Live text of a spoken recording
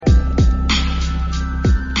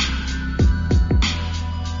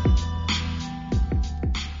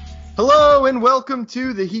and welcome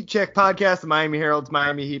to the Heat Check podcast, the Miami Herald's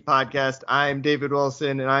Miami Heat podcast. I'm David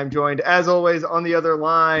Wilson, and I'm joined, as always, on the other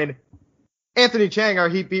line, Anthony Chang, our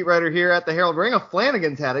Heat beat writer here at the Herald, wearing a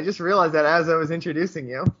Flanagan's hat. I just realized that as I was introducing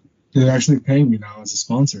you. They're actually paying me now as a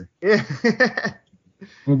sponsor. Yeah.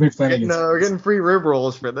 I'm a big Flanagan's fan. We're getting free rib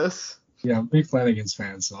rolls for this. Yeah, I'm a big Flanagan's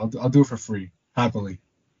fan, so I'll do it for free, happily.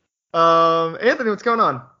 Anthony, what's going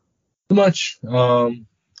on? Too much.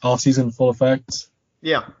 All season full effect.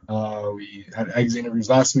 Yeah. We had exit interviews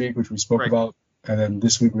last week, which we spoke about, and then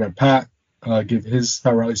this week we got Pat give his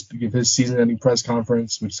season-ending press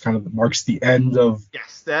conference, which kind of marks the end of.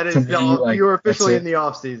 Yes, that is. You're officially in the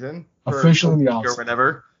off season. Officially in the off season. Or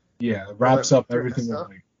whatever. Yeah, wraps up everything.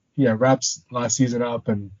 Wraps last season up,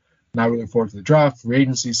 and now we look forward to the draft, free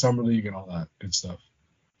agency, summer league, and all that good stuff.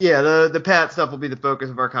 Yeah, the Pat stuff will be the focus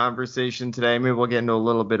of our conversation today. Maybe we'll get into a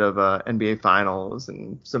little bit of NBA Finals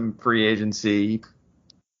and some free agency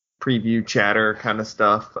preview chatter kind of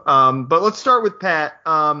stuff. But let's start with Pat.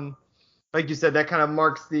 Like you said, that kind of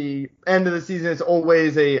marks the end of the season. It's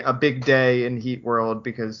always a big day in Heat world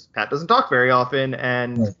because Pat doesn't talk very often.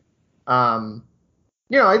 And,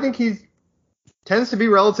 I think he tends to be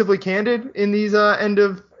relatively candid in these end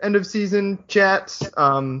of season chats.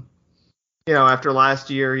 After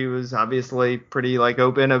last year, he was obviously pretty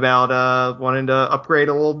open about wanting to upgrade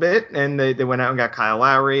a little bit. And they went out and got Kyle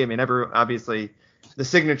Lowry. I mean, obviously the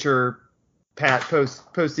signature Pat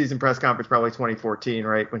postseason press conference, probably 2014,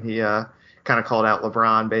 right, when he kind of called out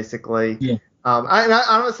LeBron, basically. Yeah. I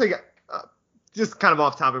honestly, just kind of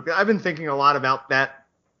off topic, I've been thinking a lot about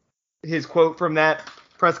his quote from that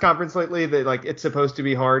press conference lately, that it's supposed to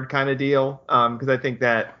be hard kind of deal, because I think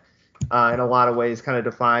that in a lot of ways kind of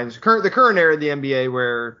defines the current era of the NBA,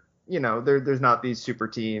 where there's not these super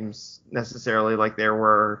teams necessarily like there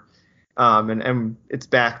were. And it's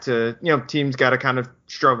back to, teams got to kind of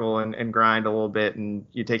struggle and grind a little bit, and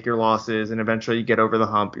you take your losses and eventually you get over the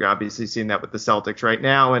hump. You're obviously seeing that with the Celtics right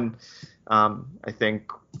now. And I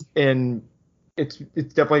think it's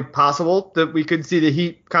definitely possible that we could see the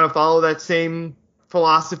Heat kind of follow that same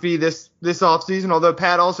philosophy this offseason. Although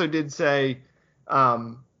Pat also did say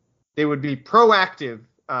they would be proactive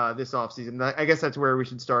this offseason. I guess that's where we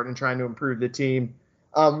should start in trying to improve the team.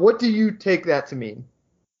 What do you take that to mean?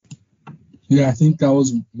 Yeah, I think that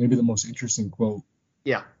was maybe the most interesting quote.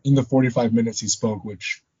 Yeah. In the 45 minutes he spoke,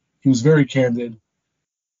 which he was very candid,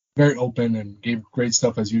 very open, and gave great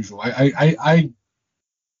stuff as usual. I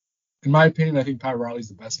in my opinion, I think Pat Riley's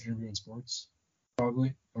the best interview in sports,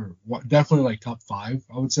 probably, or definitely top 5,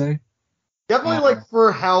 I would say. Definitely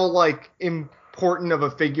for how important of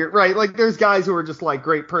a figure, right? There's guys who are just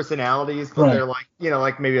great personalities, but they're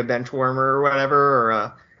maybe a bench warmer or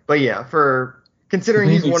whatever. But yeah, for considering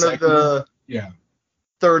he's one of the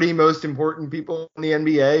 30 most important people in the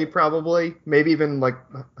NBA, probably, maybe even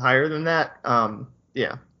higher than that.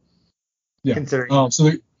 Yeah. Considering.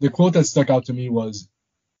 So the quote that stuck out to me was,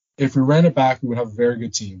 if we ran it back, we would have a very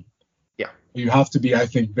good team. Yeah. You have to be, I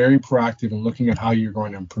think, very proactive in looking at how you're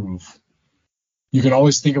going to improve. You can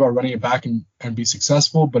always think about running it back and be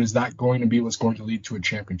successful, but is that going to be what's going to lead to a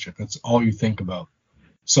championship? That's all you think about.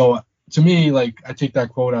 So to me, I take that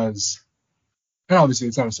quote as, and obviously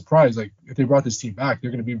it's not a surprise, if they brought this team back,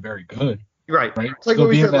 they're going to be very good. Right. It's like what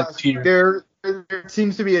we said last year. There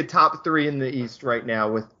seems to be a top 3 in the East right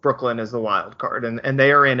now with Brooklyn as the wild card, and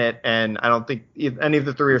they are in it, and I don't think any of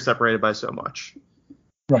the 3 are separated by so much.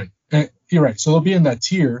 Right. And you're right. So they'll be in that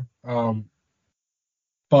tier,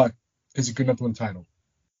 but is it good enough to win a title?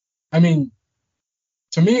 I mean,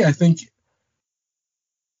 to me, I think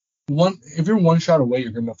if you're one shot away,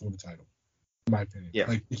 you're good enough to win a title, in my opinion.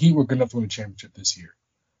 Yeah. The Heat were good enough to win a championship this year.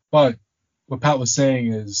 But what Pat was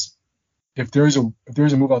saying is, if there's a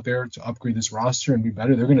move out there to upgrade this roster and be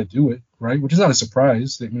better, they're going to do it, right? Which is not a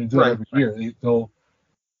surprise. They're going to do it every year. They'll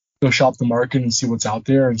shop the market and see what's out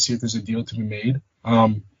there and see if there's a deal to be made.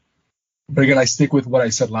 But again, I stick with what I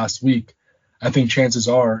said last week. I think chances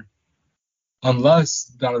are, unless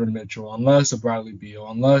Donovan Mitchell, unless a Bradley Beal,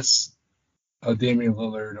 unless a Damian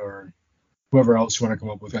Lillard or whoever else you want to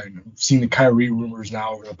come up with. I've seen the Kyrie rumors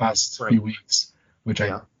now over the past few weeks, which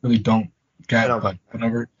I really don't get, but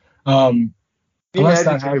whatever. Unless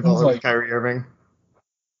that happens, Kyrie Irving.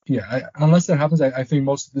 Yeah, unless that happens, I think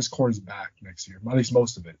most of this core is back next year, at least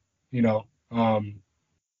most of it.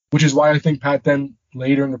 Which is why I think Pat then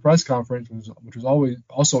later in the press conference, which was always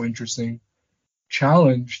also interesting,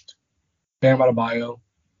 challenged Bam Adebayo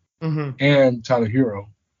and Tyler Hero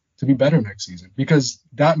to be better next season, because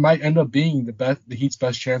that might end up being the Heat's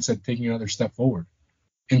best chance at taking another step forward,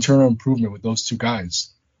 internal improvement with those two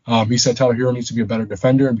guys. He said Tyler Hero needs to be a better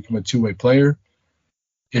defender and become a two-way player.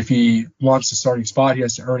 if he wants a starting spot, he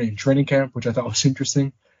has to earn it in training camp, which I thought was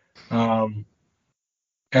interesting. And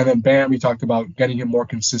then Bam, he talked about getting him more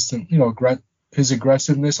consistent, his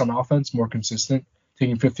aggressiveness on offense more consistent,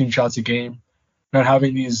 taking 15 shots a game, not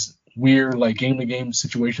having these weird like game-to-game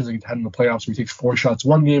situations like he had in the playoffs where he takes 4 shots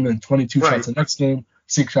one game and then 22 shots the next game,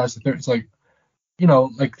 6 shots the third. It's like,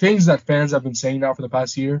 like things that fans have been saying now for the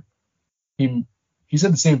past year. He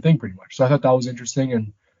said the same thing pretty much. So I thought that was interesting.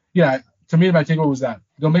 And yeah, to me, my takeaway was that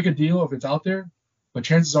they'll make a deal if it's out there, but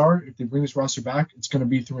chances are if they bring this roster back, it's going to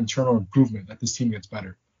be through internal improvement that this team gets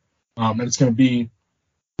better. And it's going to be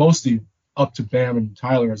mostly up to Bam and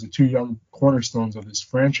Tyler as the 2 young cornerstones of this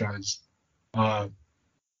franchise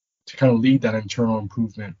to kind of lead that internal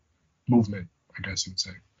improvement movement, I guess you would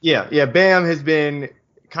say. Yeah. Bam has been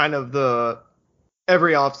kind of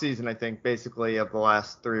every offseason, I think, basically of the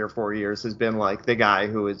last 3 or 4 years has been like the guy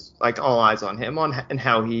who is like all eyes on him and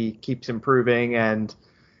how he keeps improving. And,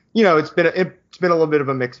 it's been a little bit of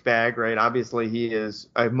a mixed bag, right? Obviously, he is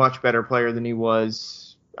a much better player than he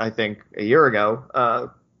was, I think, a year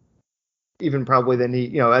ago. Even probably than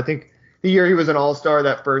I think the year he was an all-star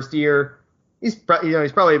that first year, he's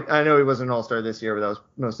probably, I know he wasn't an all-star this year, but that was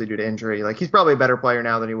mostly due to injury. Like, he's probably a better player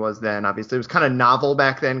now than he was then. Obviously, it was kind of novel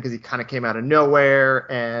back then because he kind of came out of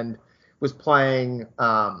nowhere and was playing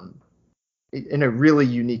in a really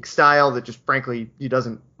unique style that just, frankly, he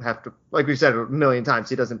doesn't have to, like we've said a million times,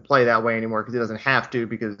 he doesn't play that way anymore because he doesn't have to,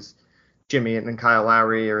 because Jimmy and Kyle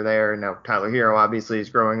Lowry are there, and now Tyler Hero obviously is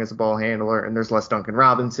growing as a ball handler, and there's less Duncan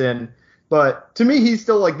Robinson. But to me, he's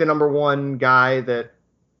still like the number one guy that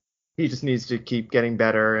he just needs to keep getting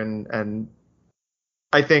better. And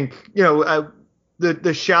I think,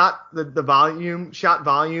 the shot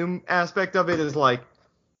volume aspect of it is like,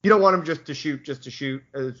 you don't want him just to shoot,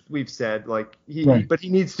 as we've said, like but he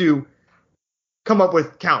needs to come up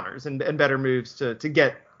with counters and better moves to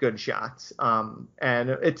get good shots. And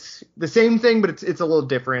it's the same thing, but it's a little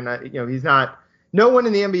different. He's not, no one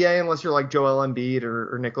in the NBA, unless you're like Joel Embiid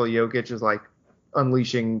or Nikola Jokic, is like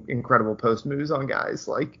unleashing incredible post moves on guys.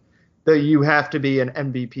 Like, you have to be an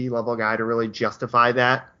MVP level guy to really justify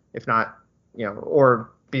that. If not,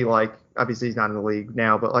 or be like, obviously he's not in the league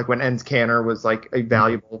now, but like when Enes Kanter was like a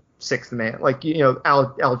valuable 6th man, like,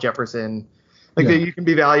 Al Jefferson, like you can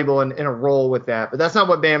be valuable in a role with that, but that's not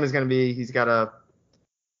what Bam is going to be.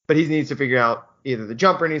 But he needs to figure out either the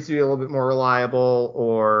jumper needs to be a little bit more reliable,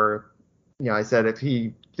 or, I said if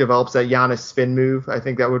he develops that Giannis spin move, I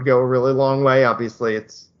think that would go a really long way. Obviously,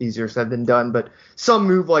 it's easier said than done, but some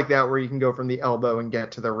move like that where you can go from the elbow and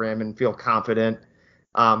get to the rim and feel confident.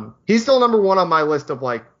 He's still number 1 on my list of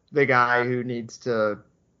like the guy who needs to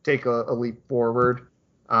take a leap forward.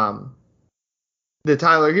 The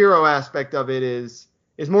Tyler Hero aspect of it is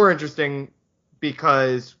more interesting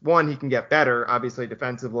because, one, he can get better, obviously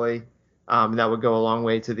defensively. That would go a long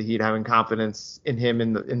way to the Heat having confidence in him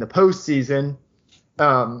in the postseason.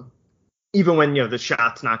 Even when, the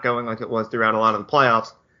shot's not going like it was throughout a lot of the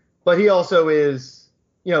playoffs. But he also is,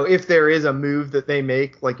 if there is a move that they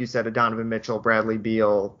make, like you said, a Donovan Mitchell, Bradley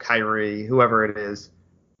Beal, Kyrie, whoever it is,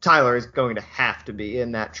 Tyler is going to have to be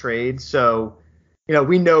in that trade. So,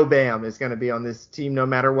 we know Bam is going to be on this team no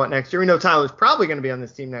matter what next year. We know Tyler's probably going to be on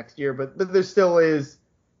this team next year, but there still is,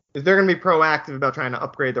 if they're going to be proactive about trying to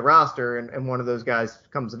upgrade the roster and one of those guys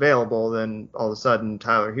becomes available, then all of a sudden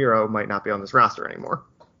Tyler Hero might not be on this roster anymore.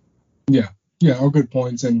 Yeah, all good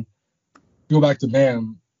points. And go back to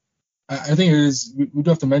Bam, I think it is, we do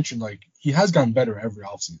have to mention, like, he has gotten better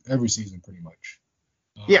every season pretty much.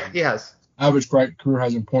 Yeah, he has. Average career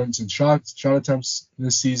highs in points and shot attempts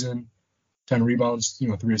this season, 10 rebounds,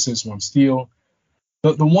 3 assists, 1 steal.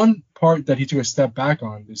 The one part that he took a step back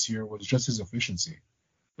on this year was just his efficiency.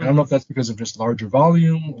 I don't know if that's because of just larger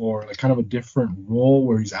volume or like kind of a different role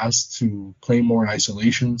where he's asked to play more in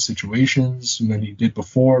isolation situations than he did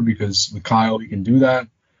before, because with Kyle he can do that.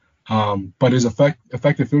 But his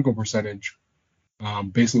effective field goal percentage,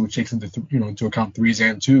 basically which takes into account 3s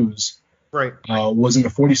and 2s, was in the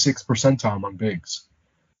 46th percentile among bigs.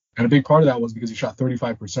 And a big part of that was because he shot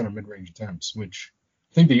 35% of mid-range attempts, which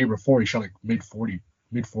I think the year before he shot like mid-40.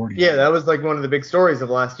 Yeah, that was like one of the big stories of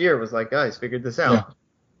last year, was like, guys, figured this out.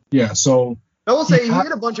 Yeah, so I will say he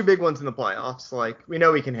hit a bunch of big ones in the playoffs. Like, we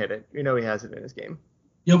know he can hit it. We know he has it in his game.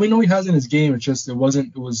 Yeah, we know he has it in his game. It's just it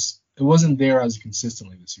wasn't there as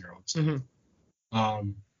consistently this year, I would say.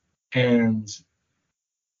 And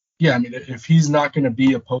yeah, I mean, if he's not going to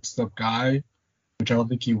be a post-up guy, which I don't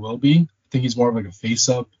think he will be, I think he's more of like a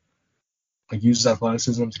face-up, like uses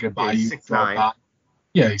athleticism to get by you. 6'9".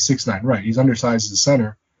 Yeah, he's 6'9", right. He's undersized as a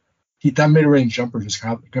center. That mid-range jumper is just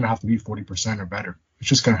going to have to be 40% or better. It's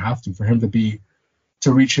just going to have to for him to be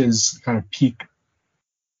to reach his kind of peak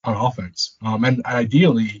on offense. And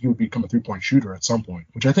ideally, he would become a 3-point shooter at some point,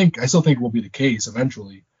 which I still think will be the case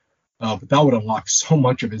eventually. But that would unlock so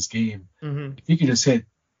much of his game. Mm-hmm. If he could just hit,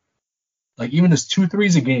 like, even just 2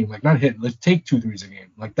 threes a game, like, not hit, let's take 2 threes a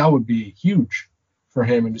game. Like, that would be huge for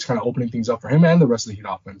him and just kind of opening things up for him and the rest of the Heat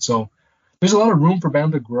offense. So there's a lot of room for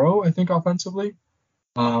Bam to grow, I think, offensively.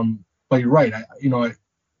 But you're right.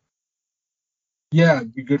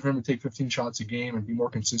 It'd be good for him to take 15 shots a game and be more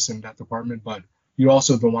consistent in that department. But you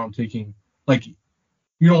also don't want him taking, like, you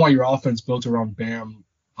don't want your offense built around Bam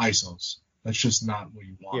ISOs. That's just not what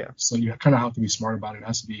you want. Yeah. So you kind of have to be smart about it. It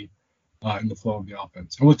has to be in the flow of the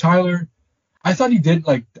offense. And with Tyler, I thought he did,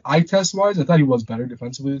 like, eye test wise, I thought he was better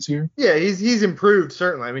defensively this year. Yeah, he's improved,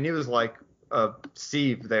 certainly. I mean, he was like a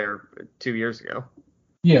sieve there 2 years ago.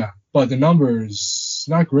 Yeah, but the numbers,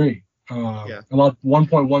 not great. About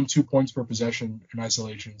 1.12 points per possession in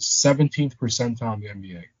isolation, 17th percentile in the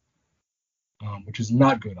NBA, which is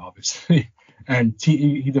not good, obviously. And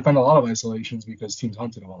he defended a lot of isolations because teams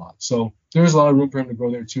hunted him a lot. So there's a lot of room for him to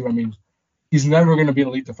grow there, too. I mean, he's never going to be an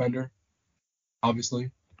elite defender,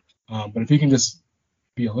 obviously. But if he can just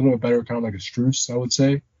be a little bit better, kind of like a Strus, I would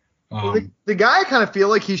say. The guy I kind of feel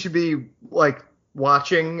like he should be, like,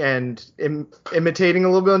 watching and imitating a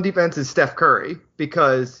little bit on defense is Steph Curry,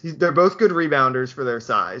 because they're both good rebounders for their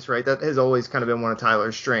size, right? That has always kind of been one of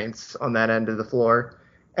Tyler's strengths on that end of the floor.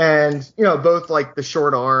 And, both, like, the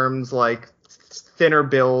short arms, like, thinner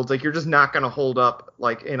builds, like, you're just not going to hold up,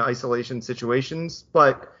 like, in isolation situations.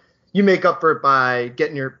 But you make up for it by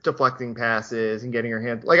getting your deflecting passes and getting your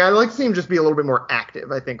hand. Like, I like to see him just be a little bit more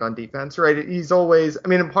active, I think, on defense, right? He's always, I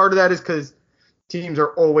mean, and part of that is because teams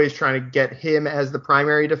are always trying to get him as the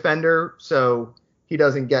primary defender, so he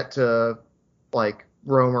doesn't get to, like,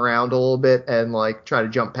 roam around a little bit and, like, try to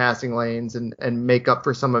jump passing lanes and make up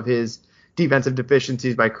for some of his defensive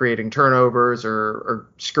deficiencies by creating turnovers or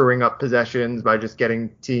screwing up possessions by just getting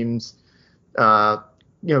teams,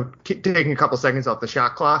 taking a couple seconds off the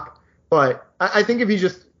shot clock. But I think if he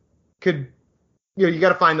just could, you got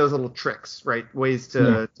to find those little tricks, right? Ways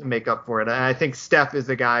to make up for it. And I think Steph is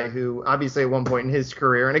the guy who, obviously, at one point in his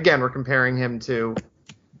career, and again, we're comparing him to,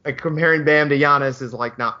 like, comparing Bam to Giannis is,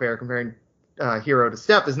 like, not fair. Comparing Hero to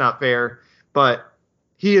Steph is not fair. But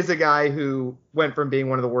he is a guy who went from being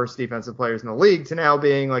one of the worst defensive players in the league to now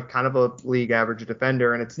being, like, kind of a league average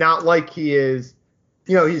defender. And it's not like he is,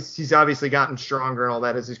 he's obviously gotten stronger and all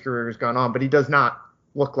that as his career has gone on, but he does not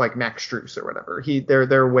look like Max Strus or whatever.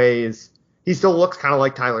 There are ways. He still looks kind of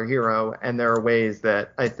like Tyler Hero, and there are ways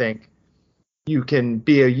that I think you can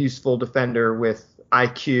be a useful defender with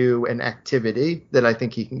IQ and activity that I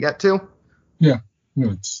think he can get to. Yeah,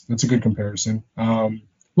 that's a good comparison. I'm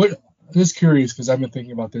just curious, because I've been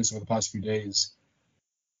thinking about this over the past few days.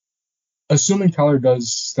 Assuming Tyler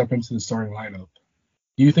does step into the starting lineup,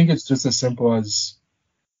 do you think it's just as simple as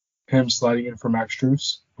him sliding in for Max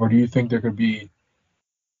Strus, or do you think there could be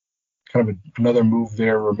kind of another move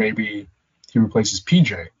there where maybe he replaces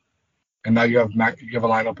PJ, and now you have a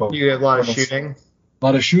lineup of, you have a lot of shooting.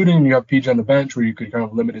 You have PJ on the bench where you could kind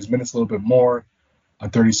of limit his minutes a little bit more.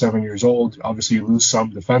 At 37 years old, obviously you lose some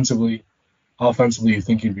defensively. Offensively, you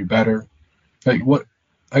think you'd be better. Like, what?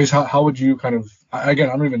 I guess how would you kind of? Again,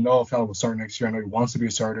 I don't even know if Tyler will start next year. I know he wants to be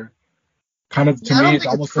a starter. Kind of, to me, it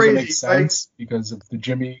almost doesn't make sense because of the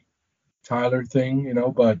Jimmy Tyler thing,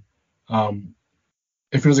 But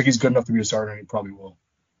it feels like he's good enough to be a starter, and he probably will.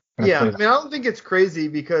 Yeah, I mean, I don't think it's crazy,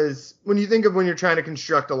 because when you think of when you're trying to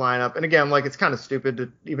construct a lineup, and again, like, it's kind of stupid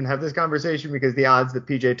to even have this conversation because the odds that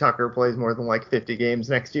PJ Tucker plays more than, like, 50 games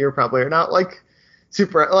next year probably are not, like,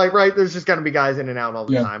 super, like, right? There's just going to be guys in and out all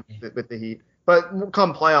the time with the Heat. But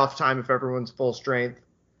come playoff time, if everyone's full strength,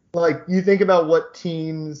 like, you think about what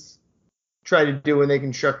teams try to do when they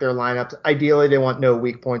construct their lineups. Ideally, they want no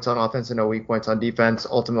weak points on offense and no weak points on defense.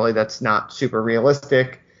 Ultimately, that's not super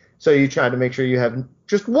realistic. So you try to make sure you have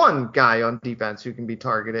just one guy on defense who can be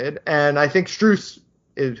targeted. And I think Strus,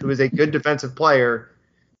 who is a good defensive player,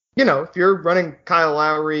 if you're running Kyle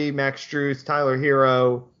Lowry, Max Strus, Tyler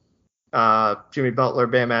Hero, Jimmy Butler,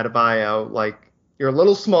 Bam Adebayo, like, you're a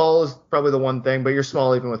little small is probably the one thing, but you're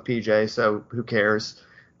small even with PJ, so who cares?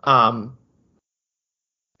 And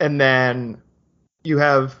then you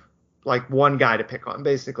have, like, one guy to pick on.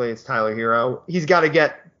 Basically, it's Tyler Hero. He's got to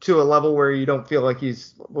get to a level where you don't feel like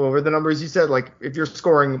he's, what were the numbers you said? Like, if you're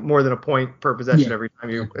scoring more than a point per possession every time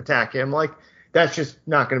you attack him, like, that's just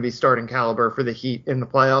not going to be starting caliber for the Heat in the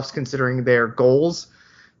playoffs, considering their goals.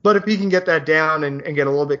 But if he can get that down and get a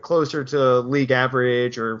little bit closer to league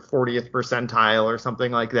average or 40th percentile or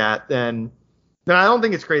something like that, then I don't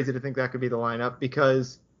think it's crazy to think that could be the lineup,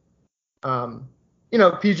 because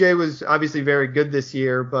PJ was obviously very good this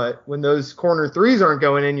year, but when those corner threes aren't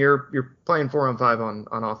going in, you're playing 4-on-5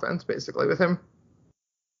 on offense basically with him.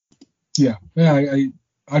 Yeah. I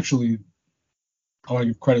actually, I want to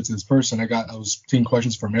give credit to this person. I was taking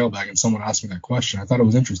questions for mailbag, and someone asked me that question. I thought it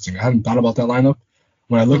was interesting. I hadn't thought about that lineup.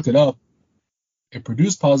 When I looked it up, it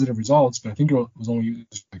produced positive results, but I think it was only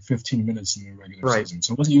used like 15 minutes in the regular season.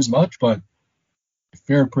 So it wasn't used much, but it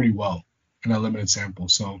fared pretty well in that limited sample.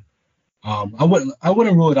 So I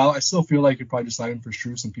wouldn't rule it out. I still feel like you'd probably just slide in for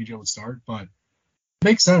Strus and PJ would start, but it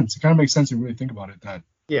makes sense. It kind of makes sense to really think about it that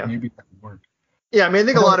maybe that would work. Yeah, I mean, I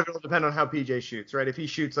think a lot of it will depend on how PJ shoots, right? If he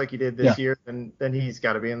shoots like he did this year, then he's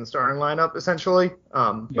got to be in the starting lineup essentially.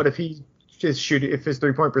 But if he just if his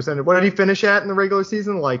 3-point percentage, what did he finish at in the regular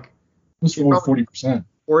season? Like it was over 40%.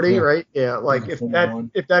 40, right? Yeah, like if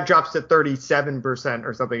that drops to 37%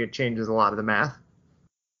 or something, it changes a lot of the math.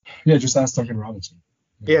 Yeah, just ask Duncan Robinson.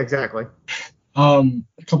 Yeah, exactly. A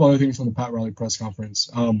couple other things from the Pat Riley press conference.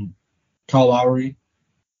 Kyle Lowry,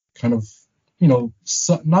 kind of,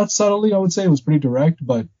 not subtly, I would say, it was pretty direct,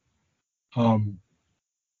 but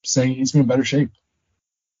saying he's in better shape.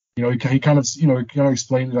 He kind of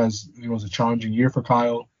explained it as it was a challenging year for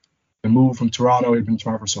Kyle. The move from Toronto, he'd been in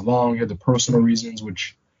Toronto for so long. He had the personal reasons,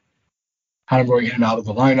 which had him going in and out of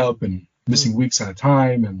the lineup and missing weeks at a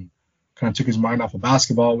time, and kind of took his mind off of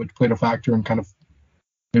basketball, which played a factor in kind of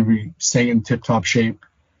maybe staying in tip-top shape.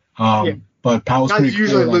 But Pat was pretty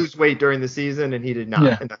usually lose weight during the season, and he did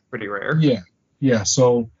not, and that's pretty rare. Yeah.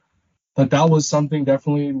 So that was something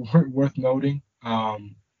definitely worth noting.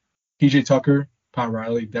 PJ Tucker, Pat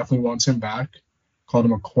Riley definitely wants him back. Called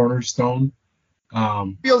him a cornerstone.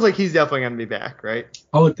 Feels like he's definitely going to be back, right?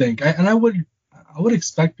 I would think, I would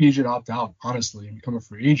expect PJ to opt out, honestly, and become a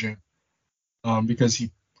free agent, because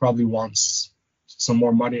he probably wants some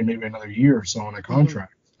more money and maybe another year or so on a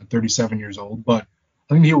contract at 37 years old. But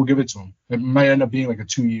I think he will give it to him. It might end up being like a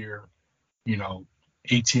 2-year,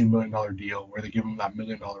 $18 million deal where they give him that $1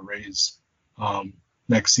 million raise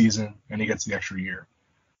next season, and he gets the extra year.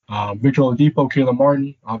 Victor Oladipo, Caleb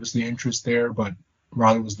Martin, obviously interest there, but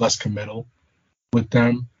Riley was less committal with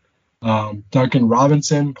them. Duncan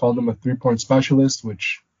Robinson, called him a 3-point specialist,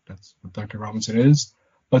 which that's what Duncan Robinson is,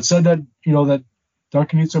 but said that that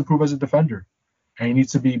Duncan needs to improve as a defender, and he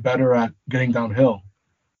needs to be better at getting downhill.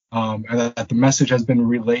 And that the message has been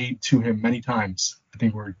relayed to him many times. I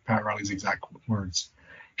think were Pat Riley's exact words.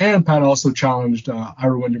 And Pat also challenged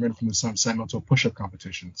Ira Winderman from the Sun Sentinel to a push-up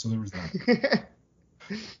competition. So there was that.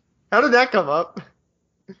 How did that come up?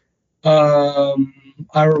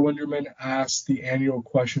 Ira Winderman asked the annual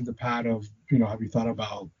question to Pat of, have you thought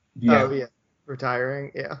about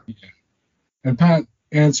retiring? Yeah. And Pat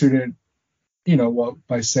answered it,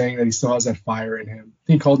 by saying that he still has that fire in him.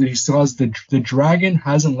 He called it, he still has the dragon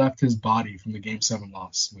hasn't left his body from the Game 7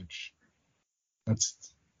 loss, which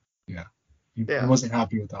he wasn't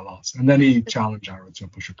happy with that loss. And then he challenged Ira to a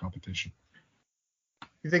push-up competition.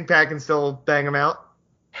 You think Pat can still bang him out?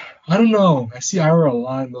 I don't know. I see Ira a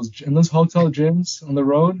lot in those hotel gyms on the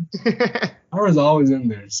road. Ira's always in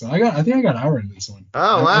there, so I think I got Ira in this one.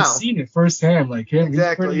 Oh, wow! I've seen it firsthand, like him.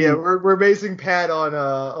 Exactly. Yeah, we're basing Pat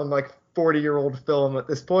on like 40-year-old film at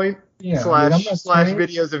this point. Yeah. Slash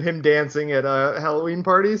videos of him dancing at Halloween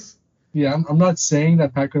parties. Yeah, I'm not saying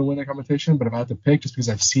that Pat couldn't win the competition, but if I had to pick, just because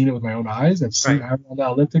I've seen it with my own eyes, I've seen Ira on the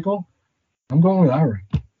elliptical, I'm going with Ira.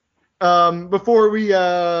 Before we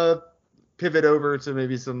pivot over to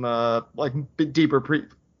maybe some deeper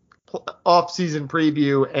off-season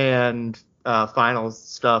preview and finals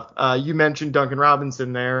stuff, you mentioned Duncan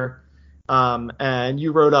Robinson there, and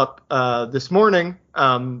you wrote up this morning.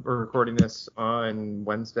 We're recording this on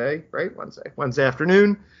Wednesday, right? Wednesday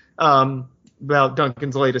afternoon. About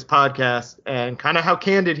Duncan's latest podcast and kind of how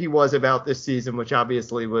candid he was about this season, which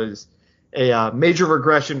obviously was a major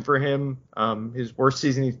regression for him. His worst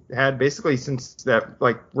season he had basically since that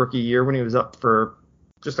rookie year when he was up for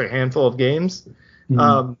just a handful of games.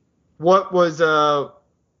 Mm-hmm. What were the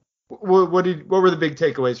big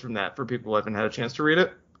takeaways from that for people who haven't had a chance to read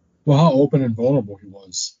it? Well, how open and vulnerable he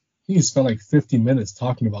was. He spent 50 minutes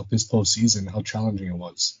talking about this postseason, how challenging it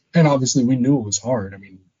was. And obviously we knew it was hard. I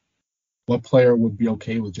mean, what player would be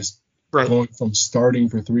okay with just going from starting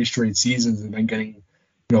for 3 straight seasons and then getting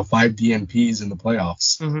 5 DNPs in the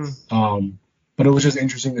playoffs? Mm-hmm. But it was just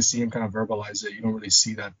interesting to see him kind of verbalize it. You don't really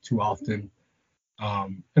see that too often.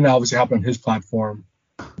 And that obviously happened on his platform.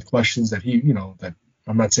 The questions that he, that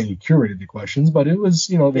I'm not saying he curated the questions, but it was,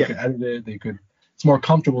 they could edit it. They could. It's more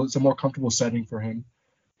comfortable. It's a more comfortable setting for him.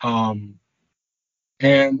 And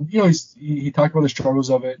he talked about the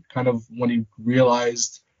struggles of it, kind of when he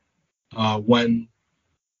realized when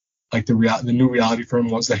like the new reality for him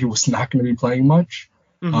was that he was not going to be playing much.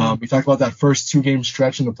 We talked about that first 2-game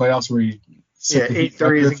stretch in the playoffs where he set the 8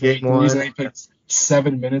 threes in game 1, and he played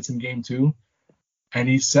 7 minutes in game 2, and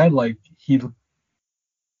he said like he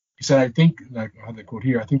said, I think, like I have the quote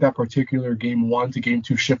here, I think that particular game 1 to game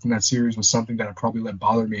 2 shift in that series was something that I probably let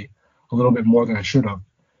bother me a little bit more than I should have.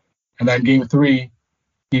 And then game 3,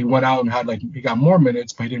 he went out and he got more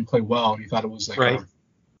minutes, but he didn't play well, and he thought it was like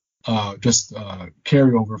just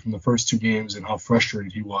carryover from the first 2 games and how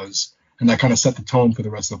frustrated he was, and that kind of set the tone for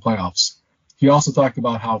the rest of the playoffs. He also talked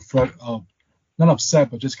about how not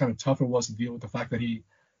upset, but just kind of tough it was to deal with the fact that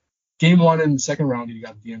game 1 in the second round he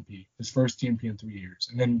got DNP, his first DNP in 3 years,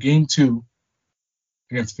 and then game 2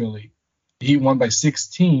 against Philly, the Heat won by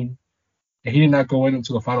 16, and he did not go in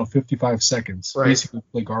until the final 55 seconds, basically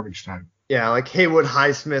play garbage time. Yeah, like Haywood,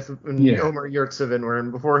 Highsmith, and Omer Yurtseven were in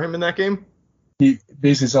before him in that game. He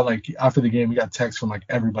basically said, like, after the game, he got texts from, like,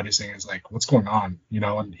 everybody saying, it's like, what's going on,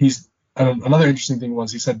 and another interesting thing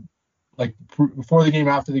was he said, like, before the game,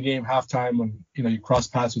 after the game, halftime, when, you cross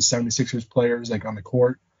paths with 76ers players, like, on the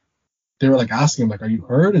court, they were, like, asking him, like, are you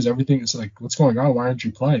hurt? Is everything, it's like, what's going on? Why aren't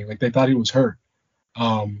you playing? Like, they thought he was hurt.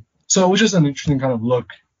 So it was just an interesting kind of look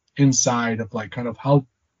inside of, like, kind of how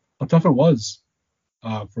tough it was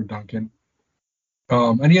for Duncan.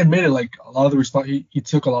 And he admitted, like, a lot of the response, he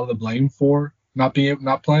took a lot of the blame for not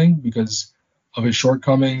playing because of his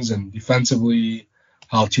shortcomings, and defensively,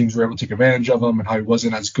 how teams were able to take advantage of him, and how he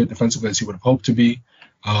wasn't as good defensively as he would have hoped to be.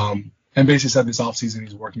 And basically said this offseason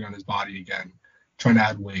he's working on his body again, trying to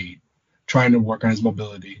add weight, trying to work on his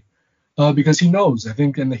mobility. Because he knows, I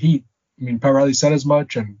think in the Heat, Pat Riley said as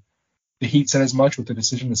much, and the Heat said as much with the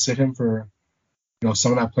decision to sit him for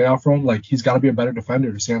some of that playoff run. Like, he's got to be a better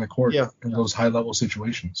defender to stay on the court in those high-level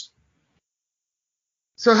situations.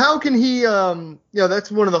 So how can he,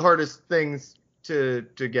 that's one of the hardest things to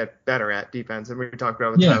get better at, defense. And we talked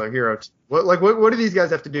about with Tyler Hero. What do these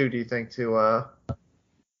guys have to do you think, to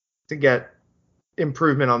get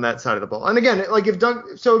improvement on that side of the ball? And again, like if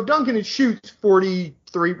Duncan shoots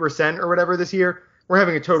 43% or whatever this year, we're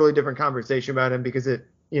having a totally different conversation about him, because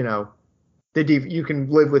you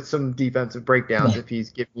can live with some defensive breakdowns if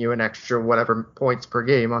he's giving you an extra whatever points per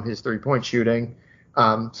game on his 3-point shooting.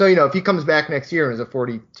 So if he comes back next year and is a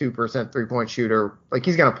 42% 3-point shooter, like,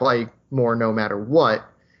 he's going to play more no matter what.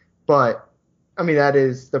 But that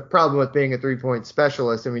is the problem with being a 3-point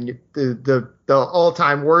specialist. The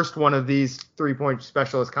all-time worst one of these 3-point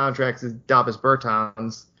specialist contracts is Davis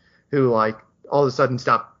Bertans, who, like, all of a sudden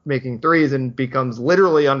stopped making threes and becomes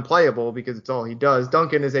literally unplayable because it's all he does.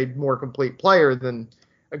 Duncan is a more complete player than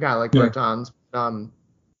a guy like Bertans.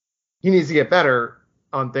 He needs to get better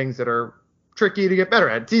on things that are tricky to get better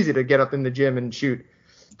at. It's easy to get up in the gym and shoot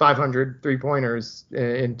 500 3-pointers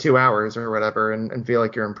in 2 hours or whatever and feel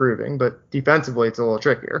like you're improving, but defensively it's a little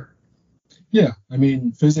trickier. Yeah,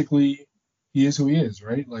 physically he is who he is,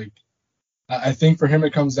 right? Like, I think for him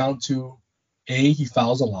it comes down to he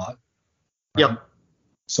fouls a lot. Right? Yep.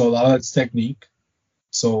 So a lot of that's technique.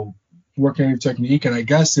 So working on your technique, and I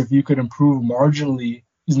guess if you could improve marginally,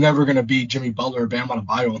 he's never going to be Jimmy Butler or Bam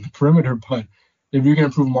Adebayo on the perimeter, but if you can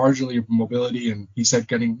improve marginally your mobility, and he said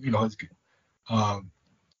getting his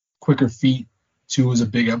quicker feet too is a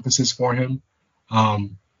big emphasis for him.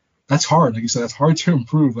 That's hard. Like you said, that's hard to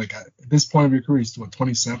improve. Like at this point of your career, he's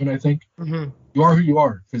 27, I think. Mm-hmm. You are who you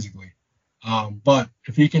are physically. But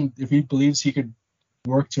if he believes he could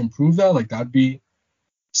work to improve that, like that'd be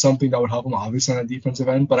something that would help him obviously on the defensive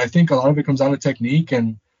end. But I think a lot of it comes down to technique,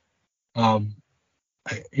 and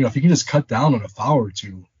if he can just cut down on a foul or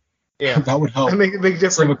two, that would help. Make a big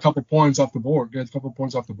difference. Save a couple points off the board. Get a couple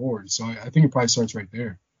points off the board. So I think it probably starts right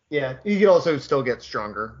there. Yeah, he could also still get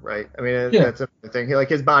stronger, right? That's a thing. Like,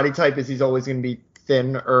 his body type is he's always going to be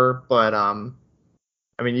thinner, but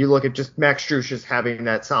you look at just Max Strus just having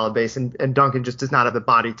that solid base, and Duncan just does not have the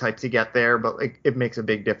body type to get there, but it makes a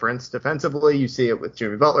big difference defensively. You see it with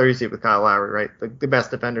Jimmy Butler, you see it with Kyle Lowry, right? The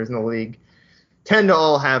best defenders in the league tend to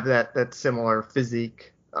all have that similar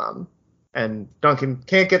physique. And Duncan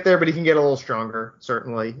can't get there, but he can get a little stronger,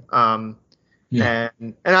 certainly. And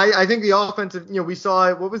I think the offensive, we saw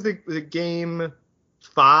it. What was the game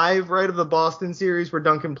 5, right, of the Boston series, where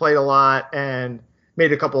Duncan played a lot and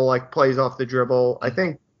made a couple like plays off the dribble. I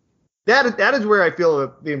think that is where I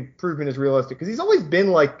feel the improvement is realistic, because he's always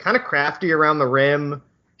been like kind of crafty around the rim.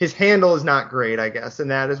 His handle is not great, I guess, and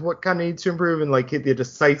that is what kind of needs to improve. And like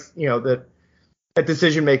the that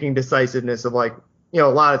decision making decisiveness of, like, a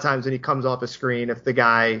lot of times when he comes off a screen, if the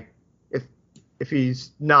guy if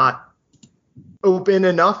he's not open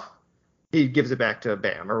enough, he gives it back to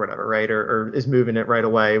Bam or whatever, right? Or is moving it right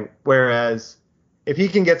away. Whereas if he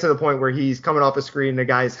can get to the point where he's coming off a screen and the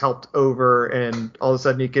guy's helped over and all of a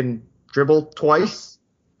sudden he can dribble twice,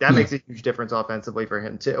 that makes a huge difference offensively for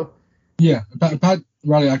him too. Yeah, Pat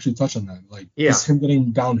Riley actually touched on that. Like, it's him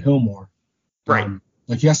getting downhill more. Right.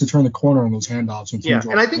 Like, he has to turn the corner on those handoffs.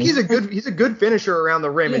 And I think he's a good finisher around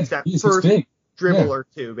the rim. It's that first dribble or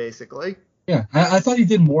two, basically. Yeah, I thought he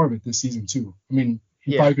did more of it this season too. I mean,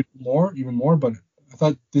 he probably could do even more, but I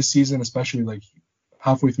thought this season, especially like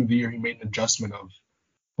halfway through the year, he made an adjustment of,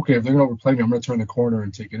 okay, if they're going to overplay me, I'm going to turn the corner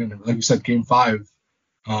and take it in. And like you said, Game 5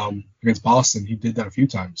 against Boston, he did that a few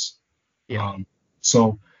times. Yeah.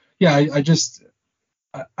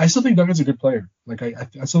 I still think Duncan's a good player. Like, I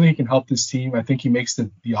still think he can help this team. I think he makes the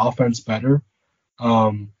offense better.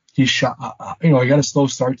 He shot, he got a slow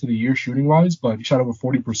start to the year shooting wise, but he shot over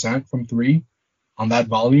 40% from 3 on that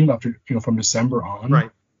volume after, from December on.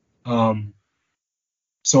 Right.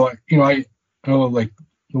 So, I know, like,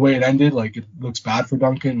 the way it ended, like, it looks bad for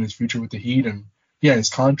Duncan and his future with the Heat. And yeah, his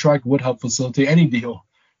contract would help facilitate any deal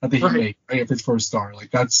that the Heat make, right, if it's for a star.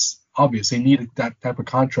 Like, that's obvious. They need that type of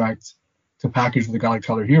contract to package with a guy like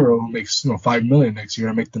Tyler Hero, who makes $5 million next year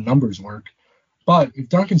and make the numbers work. But if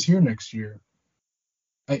Duncan's here next year,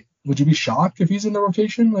 would you be shocked if he's in the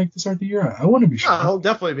rotation like to start the year? I wouldn't be shocked. He'll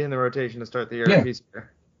definitely be in the rotation to start the year if he's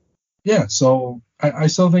here. Yeah, so I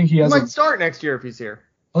still think he has. He might start next year if he's here.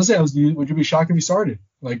 I'll say, would you be shocked if he started?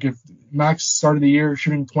 Like, if Max started the year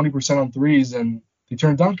shooting 20% on threes and they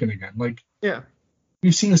turned Duncan again. Like,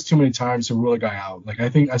 we've seen this too many times to rule a guy out. Like, I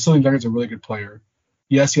still think Duncan's a really good player.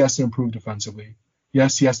 Yes, he has to improve defensively.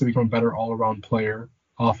 Yes, he has to become a better all-around player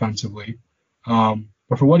offensively.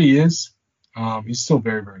 But for what he is, he's still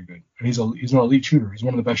very, very good. And he's an elite shooter. He's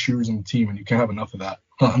one of the best shooters in the team, and you can't have enough of that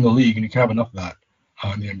in the league, and you can't have enough of that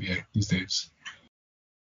in the NBA these days.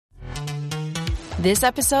 This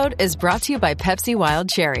episode is brought to you by Pepsi Wild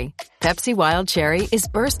Cherry. Pepsi Wild Cherry is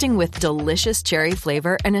bursting with delicious cherry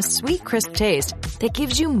flavor and a sweet, crisp taste that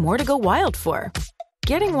gives you more to go wild for.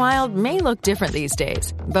 Getting wild may look different these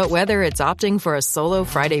days, but whether it's opting for a solo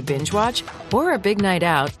Friday binge watch or a big night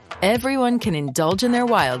out, everyone can indulge in their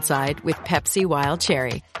wild side with Pepsi Wild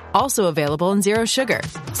Cherry. Also available in Zero Sugar.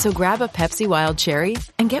 So grab a Pepsi Wild Cherry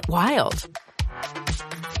and get wild.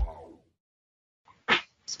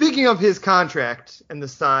 Speaking of his contract and the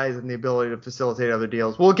size and the ability to facilitate other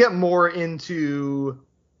deals, we'll get more into.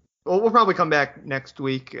 Well, we'll probably come back next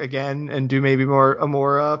week again and do maybe a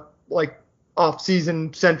more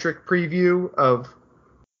off-season centric preview of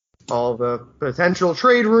all the potential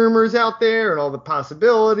trade rumors out there and all the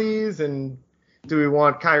possibilities, and do we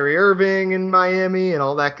want Kyrie Irving in Miami and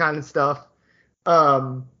all that kind of stuff.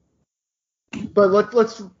 But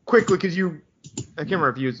let's quickly, because I can't remember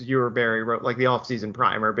if you or Barry wrote like the off-season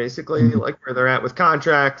primer, basically, like where they're at with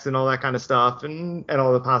contracts and all that kind of stuff, and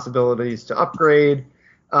all the possibilities to upgrade.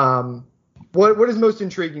 What is most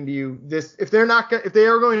intriguing to you? If they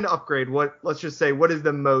are going to upgrade, what is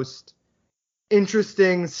the most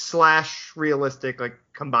interesting / realistic, like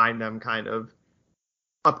combine them kind of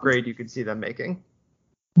upgrade you could see them making?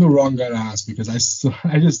 I'm the wrong guy to ask, because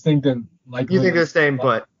I just think that, like, you think they're staying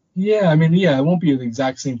put. Yeah, I mean, it won't be the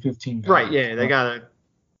exact same 15 guys. Right, yeah, they gotta.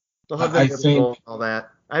 I think all that.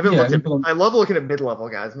 I love looking at mid-level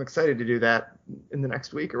guys. I'm excited to do that in the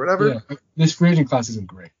next week or whatever. Yeah, this free agent class isn't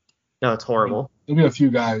great. No, it's horrible. There'll be a few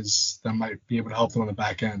guys that might be able to help them on the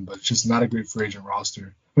back end, but it's just not a great free agent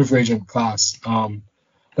class. But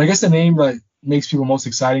I guess the name that makes people most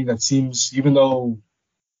exciting, that seems, even though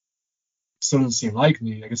it still doesn't seem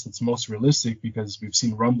likely, I guess it's most realistic because we've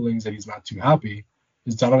seen rumblings that he's not too happy,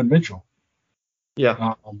 is Donovan Mitchell.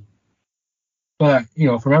 Yeah. But,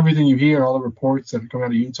 from everything you hear, all the reports that are coming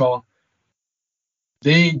out of Utah,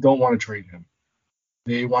 they don't want to trade him.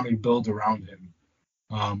 They want to build around him.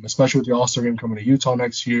 Especially with the All-Star game coming to Utah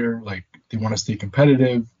next year. Like, they want to stay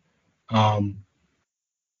competitive.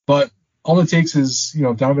 But all it takes is,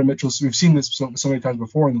 Donovan Mitchell. We've seen this so many times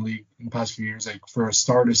before in the league in the past few years, like for a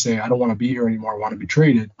star to say, I don't want to be here anymore, I want to be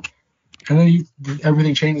traded. And then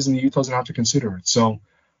everything changes and the Utah's going to have to consider it. So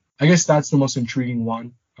I guess that's the most intriguing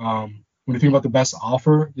one. When you think about the best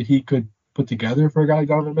offer that he could put together for a guy like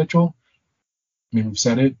Donovan Mitchell, I mean, we've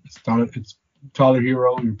said it. It's Tyler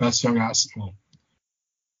Hero, your best young asset. Well,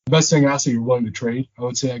 the best young asset you're willing to trade, I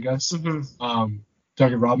would say, I guess. Mm-hmm.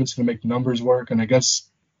 Duncan Robinson to make the numbers work. And I guess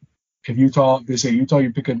if they say Utah,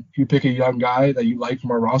 you pick a young guy that you like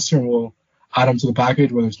from our roster, and we'll add him to the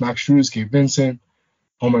package, whether it's Max Strus, Gabe Vincent,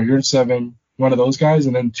 Omer Yurtseven, one of those guys,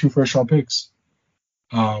 and then 2 first-round picks.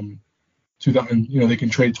 They can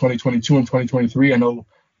trade 2022 and 2023. I know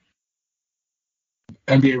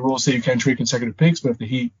NBA rules say you can't trade consecutive picks, but if the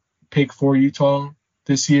Heat pick for Utah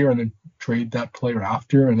this year and then trade that player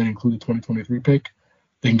after and then include the 2023 pick,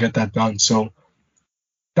 they can get that done. So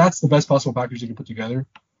that's the best possible package they can put together.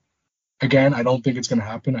 Again, I don't think it's going to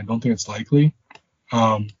happen. I don't think it's likely.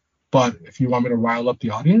 But if you want me to rile up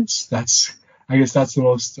the audience, I guess that's the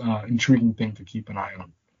most intriguing thing to keep an eye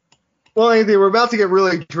on. Well, Anthony, we're about to get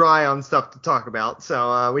really dry on stuff to talk about,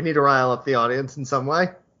 so we need to rile up the audience in some way.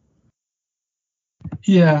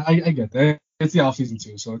 Yeah, I get that. It's the offseason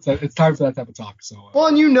too, so it's time for that type of talk. So. Well,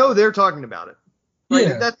 and they're talking about it. Right?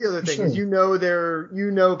 Yeah, that's the other thing. sure.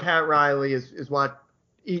 Is Pat Riley is what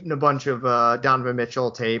eating a bunch of Donovan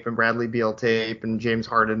Mitchell tape and Bradley Beal tape and James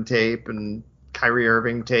Harden tape and Kyrie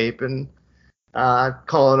Irving tape and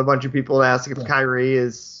calling a bunch of people to ask if Kyrie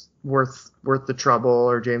is worth the trouble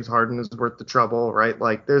or James Harden is worth the trouble, right?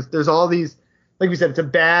 Like there's all these, like we said, it's a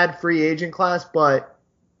bad free agent class, but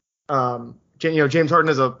James Harden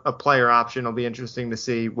is a player option. It'll be interesting to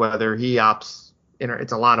see whether he opts.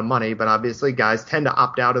 It's a lot of money, but obviously guys tend to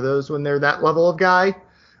opt out of those when they're that level of guy.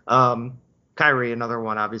 Kyrie, another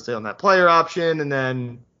one, obviously on that player option, and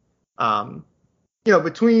then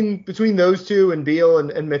between those two and Beal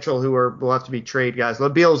and Mitchell, will have to be trade guys.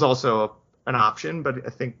 Beal is also an option, but I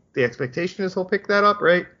think the expectation is he'll pick that up,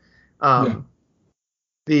 right?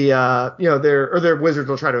 Their Wizards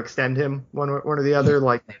will try to extend him one or the other.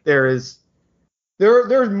 Like there's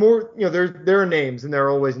more, there are names, and there are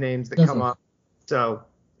always names that come up. So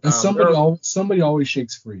and somebody always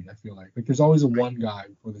shakes free. I feel like there's always a one guy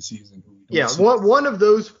for the season. One of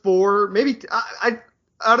those four, maybe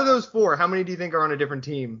out of those four, how many do you think are on a different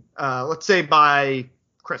team? Let's say by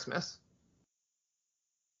Christmas.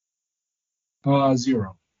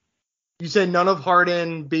 0. You say none of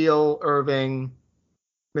Harden, Beal, Irving,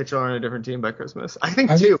 Mitchell are on a different team by Christmas. I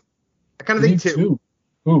think two. I kind of think two.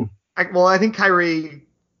 Who? I think Kyrie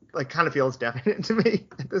kind of feels definite to me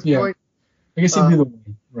at this point. I guess he'd be the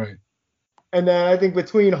one, right? And then I think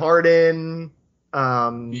between Harden,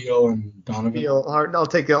 Beal and Donovan. Harden, I'll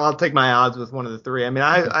take my odds with one of the three. I mean,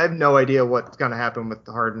 I have no idea what's going to happen with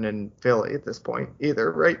Harden and Philly at this point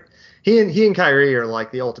either, right? He and Kyrie are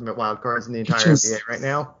like the ultimate wild cards in the entire NBA right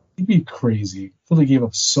now. It'd be crazy. Philly gave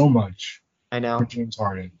up so much. I know. For James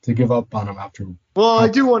Harden to give up on him after. Well, I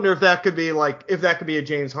do wonder if that could be a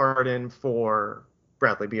James Harden for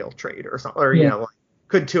Bradley Beal trade or something, or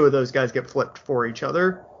could two of those guys get flipped for each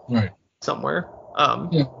other? Right. Somewhere.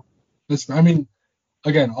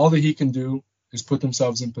 Again, all that he can do is put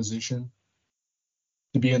themselves in position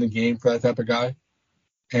to be in the game for that type of guy,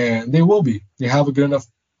 and they will be. They have a good enough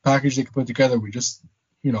package they can put together. We just,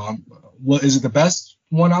 what is it the best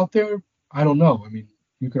one out there? I don't know. I mean,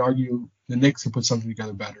 you could argue the Knicks could put something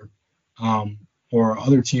together better, or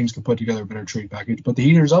other teams could put together a better trade package. But the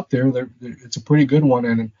Heat's up there. It's a pretty good one.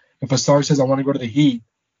 And if a star says, I want to go to the Heat,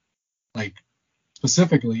 like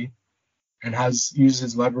specifically, and uses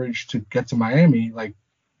his leverage to get to Miami, like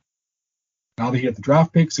now that he has the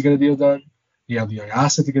draft picks to get a deal done, you have the young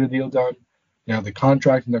asset to get a deal done, you have the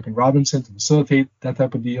contract from Duncan Robinson to facilitate that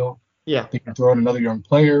type of deal. Yeah. They can throw in another young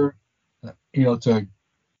player, to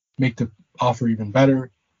make the offer even better.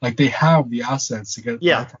 Like they have the assets to get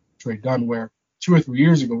that type of trade done, where 2 or 3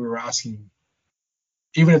 years ago we were asking,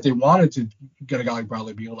 even if they wanted to get a guy like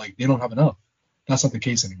Bradley Beal, like they don't have enough. That's not the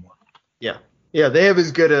case anymore. Yeah. Yeah, they have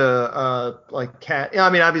as good cat. I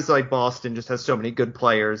mean, obviously, Boston just has so many good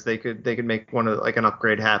players. They could make one of an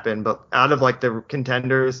upgrade happen. But out of the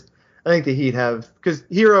contenders, I think the Heat have, because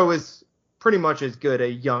Hero is pretty much as good a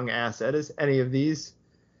young asset as any of these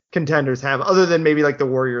contenders have, other than maybe the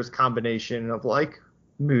Warriors combination of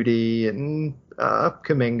Moody and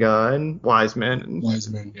Kuminga and Wiseman.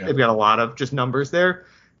 Yeah. They've got a lot of just numbers there.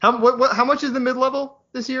 How much is the mid-level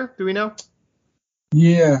this year? Do we know?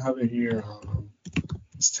 Yeah, I have it here.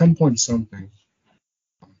 It's 10 point something.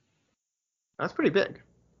 That's pretty big.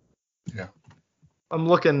 Yeah. I'm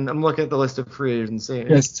looking at the list of free agents. Yeah,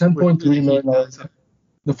 it's $10.3 million.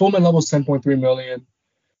 The full mid level is $10.3 million.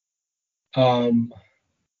 And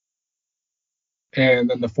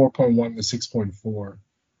then the 4.1, the 6.4.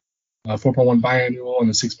 4.1 biannual and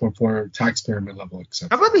the 6.4 taxpayer mid level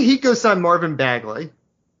exception. How about the Heat go sign Marvin Bagley?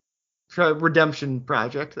 For a redemption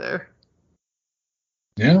project there.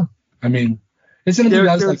 Yeah, I mean, it's going to be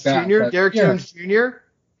guys like that. Derek Jones Jr.,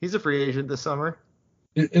 he's a free agent this summer.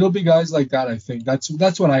 It'll be guys like that, I think.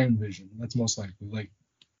 That's what I envision. That's most likely.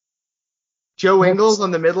 Joe Ingles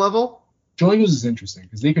on the mid-level? Joe Ingles is interesting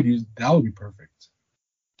because they could use – that would be perfect.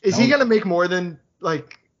 Is he going to make more than –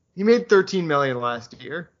 he made $13 million last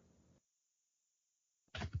year.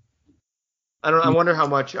 I wonder how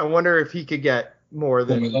much – I wonder if he could get more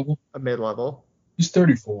than a mid-level. He's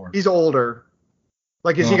 34. He's older.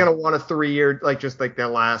 Like, is he going to want a 3-year, like just like their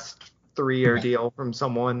last 3-year deal from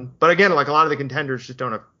someone? But again, like a lot of the contenders just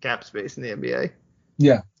don't have cap space in the NBA.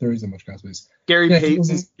 Yeah, there isn't much cap space. Gary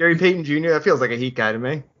Payton Jr. That feels like a Heat guy to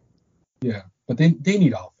me. Yeah, but they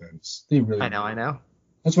need offense. They really. I know.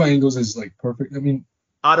 That's why Ingles is like perfect. I mean,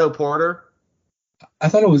 Otto Porter. I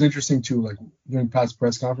thought it was interesting too. Like during Pat's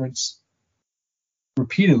press conference,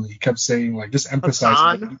 repeatedly he kept saying like just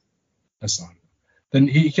emphasizing Hassan. Then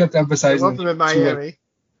he kept emphasizing. I love him in Miami.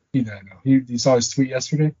 He saw his tweet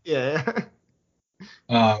yesterday. Yeah.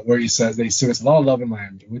 Where he says that he still gets a lot of love in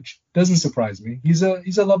Miami, which doesn't surprise me. He's a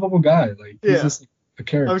lovable guy. Like he's just a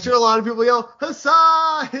character. I'm sure a lot of people yell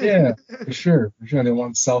Hassan. Yeah, for sure. They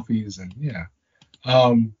want selfies and yeah.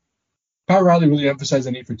 Pat Riley really emphasized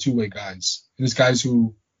the need for two-way guys. There's guys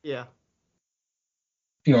who, and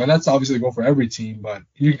that's obviously the goal for every team, but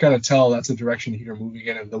you can kind of tell that's the direction the Heat are moving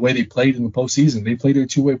in. And the way they played in the postseason, they played their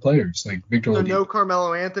two-way players, like Victor Oladipo. No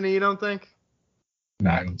Carmelo Anthony, you don't think?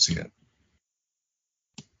 Nah, I don't see it.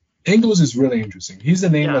 Ingles is really interesting. He's the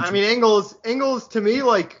name. Yeah, I mean, Ingles to me,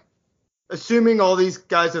 like, assuming all these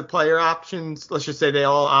guys have player options, let's just say they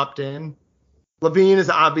all opt in. LaVine is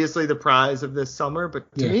obviously the prize of this summer,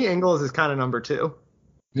 but to me, Ingles is kind of number 2.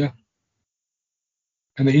 Yeah.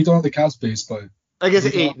 And the Heat don't have the cap space, but I guess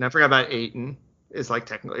Ayton. I forgot about Ayton. Is like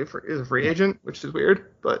technically a free agent, which is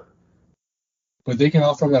weird, but they can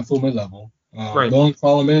offer him that full mid level. Right. The only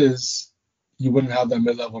problem is you wouldn't have that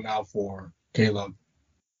mid level now for Caleb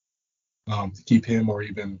to keep him, or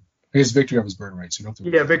even I guess Victor have his bird rights. So you don't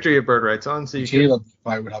have to Victor you have bird rights on, so Caleb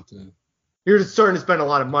probably would have to. You're just starting to spend a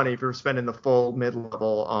lot of money if you're spending the full mid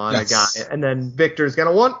level on a guy, and then Victor's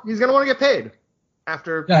gonna want to get paid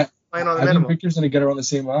after playing on the minimum. I think Victor's gonna get around the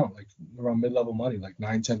same amount, like around mid level money, like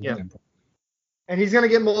 9-10 million. And he's gonna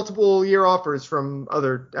get multiple year offers from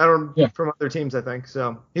other teams, I think.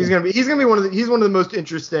 So he's gonna be one of the most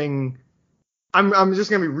interesting. I'm just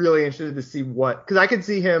gonna be really interested to see because I could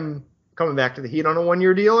see him coming back to the Heat on a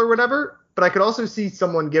 1-year deal or whatever, but I could also see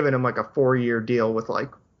someone giving him like a 4-year deal with like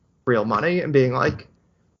real money and being like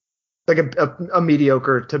a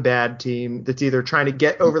mediocre to bad team that's either trying to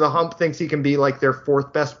get over the hump, thinks he can be like their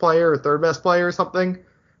 4th best player or 3rd best player or something,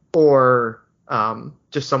 or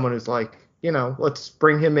just someone who's like, let's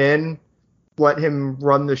bring him in, let him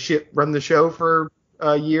run the show for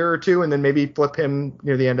a year or 2, and then maybe flip him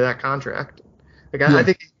near the end of that contract. Like I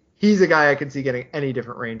think he's a guy I could see getting any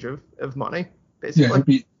different range of money, basically.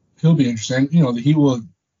 Yeah, he'll be interesting. The Heat will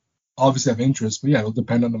obviously have interest, but it'll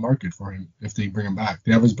depend on the market for him if they bring him back.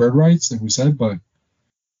 They have his bird rights, like we said, but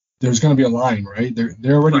there's going to be a line, right?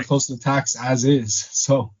 They're already close to the tax as is.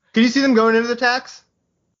 So could you see them going into the tax?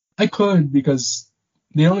 I could, because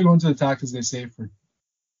they only go into the tax, as they say, for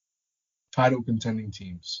title contending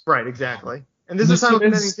teams. Right, exactly. And this is a title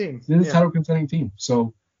contending team. This is a title contending team.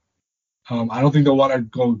 So I don't think they'll want to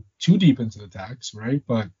go too deep into the tax, right?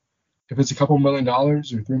 But if it's a couple $1 million or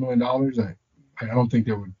 $3 million, I don't think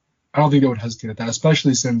they would. I don't think they would hesitate at that,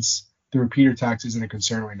 especially since the repeater tax isn't a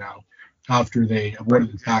concern right now after they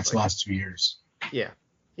avoided the tax the last 2 years. Yeah.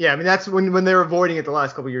 Yeah, I mean, that's when they're avoiding it the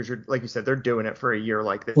last couple of years, like you said, they're doing it for a year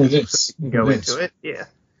like this. For this. So go into it. Yeah.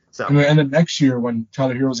 So. And then next year, when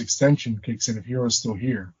Tyler Hero's extension kicks in, if Hero's still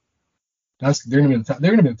here, they're going to be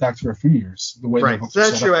in the tax for a few years. The way right. So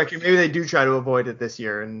that's true, actually. Maybe they do try to avoid it this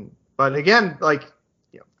year. But again, like,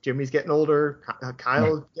 Jimmy's getting older.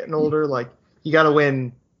 Kyle's getting older. Like, you got to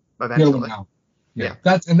win. Now. Yeah.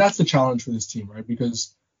 That's the challenge for this team, right?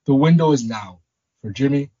 Because the window is now for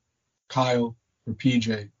Jimmy, Kyle, for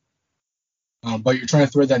PJ. But you're trying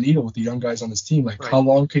to thread that needle with the young guys on this team. Like, how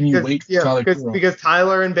long can you wait for Tyler Hero? Because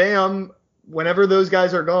Tyler and Bam, whenever those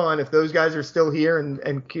guys are gone, if those guys are still here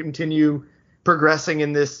and continue progressing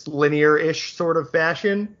in this linear-ish sort of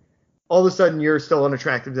fashion, all of a sudden you're still an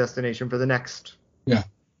attractive destination for the next. Yeah.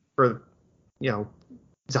 For,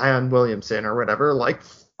 Zion Williamson or whatever, like.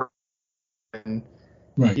 And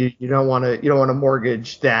you don't want to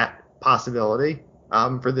mortgage that possibility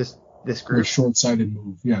for this group. A short-sighted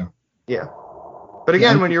move, yeah. But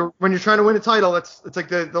again, when you're trying to win a title, it's like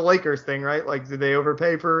the Lakers thing, right? Like, did they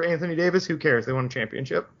overpay for Anthony Davis? Who cares? They won a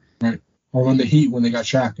championship. Right. Or when the Heat, when they got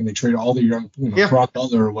Shaq and they traded all the young, Brock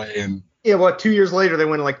Butler away, and 2 years later they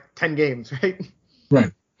win like 10 games, right?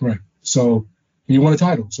 Right. So you won a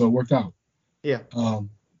title, so it worked out. Yeah.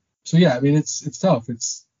 So yeah, I mean it's tough.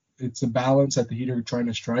 It's a balance that the Heat are trying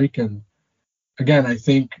to strike. And again, I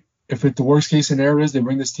think if the worst case scenario is they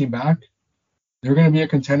bring this team back, they're going to be a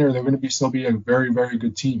contender. They're going to still be a very, very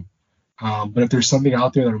good team. But if there's something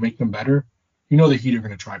out there that will make them better, the Heat are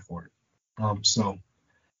going to try for it. So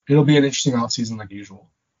it'll be an interesting offseason like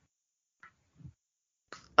usual.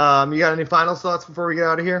 You got any final thoughts before we get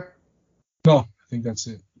out of here? No, I think that's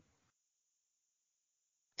it.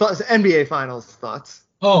 Thoughts, NBA Finals thoughts.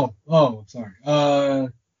 Oh,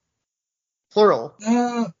 sorry. Plural.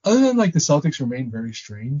 Other than like the Celtics remain very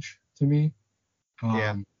strange to me.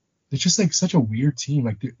 Yeah. They're just like such a weird team.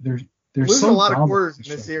 Like they're losing so a lot of dominant quarters in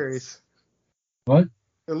this this series. What?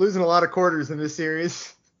 They're losing a lot of quarters in this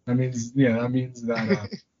series. That means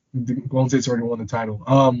that the Golden State's already won the title.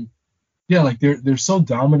 Yeah, like they're so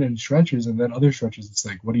dominant in stretches, and then other stretches, it's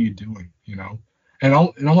like, what are you doing? You know? And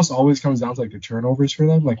it almost always comes down to like the turnovers for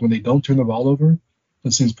them. Like when they don't turn the ball over,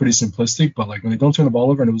 it seems pretty simplistic, but like when they don't turn the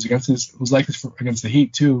ball over, and it was against the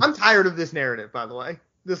Heat too. I'm tired of this narrative, by the way.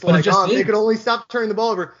 This But it like, just they is. could only stop turning the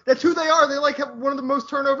ball over. That's who they are. They like have one of the most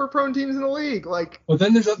turnover-prone teams in the league. Like, But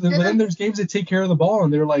then there's games that take care of the ball,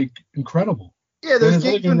 and they're like incredible. yeah, Then there's there's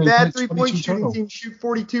other games when games bad that commit three-point 22 shooting turnovers. teams shoot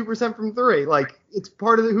 42% from three. Like, it's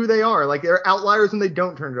part of who they are. Like, they're outliers when they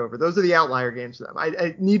don't turn it over. Those are the outlier games for them.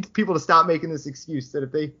 I need people to stop making this excuse that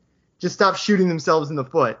if they just stop shooting themselves in the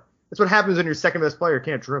foot, that's what happens when your second best player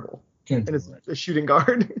can't dribble. And it's a shooting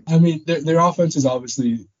guard. I mean, their offense is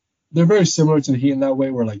obviously they're very similar to the Heat in that way,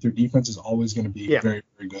 where like their defense is always going to be very,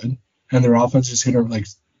 very good, and their offense just hit like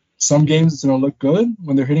some games it's going to look good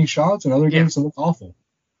when they're hitting shots, and other games it look awful.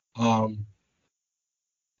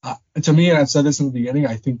 To me, and I've said this in the beginning,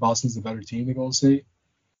 I think Boston's the better team than Golden State.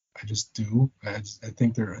 I just do. I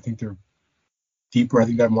think they're deeper. I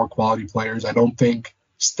think they have more quality players. I don't think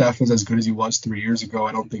Steph is as good as he was 3 years ago.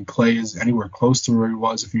 I don't think Klay is anywhere close to where he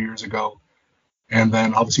was a few years ago. And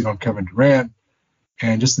then obviously you don't have Kevin Durant.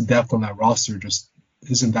 And just the depth on that roster just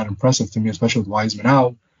isn't that impressive to me, especially with Wiseman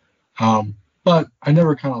out. But I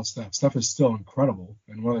never count on Steph. Steph is still incredible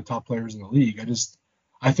and one of the top players in the league.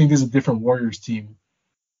 I think there's a different Warriors team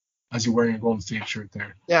as you're wearing a Golden State shirt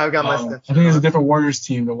there. Yeah, I've got my I Steph. think there's a different Warriors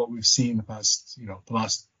team than what we've seen the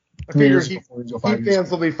last 3 years ago, 4 years ago, 5 Heat years fans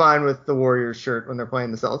ago. will be fine with the Warriors shirt when they're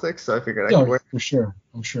playing the Celtics, so I figured I Yeah, could wear it. for sure.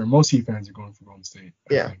 I'm sure. Most Heat fans are going for Golden State.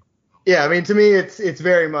 I Yeah. think. Yeah, I mean, to me, it's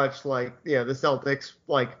very much like, the Celtics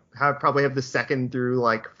probably have the second through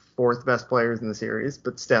like fourth best players in the series,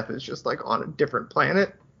 but Steph is just like on a different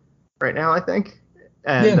planet right now, I think.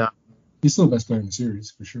 And he's still the best player in the series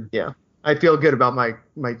for sure. yeah, I feel good about my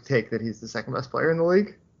take that he's the second best player in the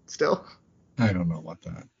league still. I don't know about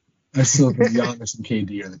that. I still think Giannis and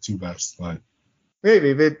KD are the two best, but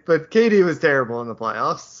Maybe, but KD was terrible in the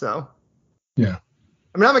playoffs, so. yeah.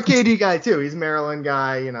 I mean, I'm a KD guy too. He's a Maryland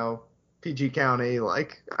guy, PG County.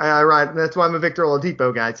 Like I ride. That's why I'm a Victor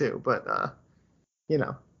Oladipo guy too. But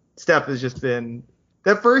Steph has just been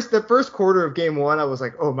that first quarter of game one. I was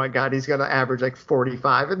like, oh my god, he's gonna average like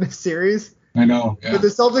 45 in this series. I know. Yeah. But the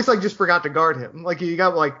Celtics just forgot to guard him. Like he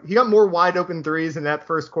got more wide open threes in that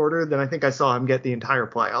first quarter than I think I saw him get the entire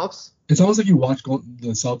playoffs. It's almost like you watch the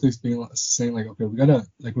Celtics saying like, okay,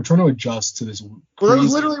 we're trying to adjust to this. Well, that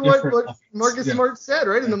was literally what offense. Marcus Smart said,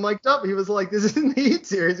 right? In the mic'd up, he was like, this isn't the Heat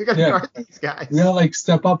series. We got to guard these guys. We got to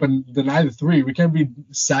step up and deny the three. We can't be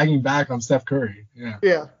sagging back on Steph Curry. Yeah.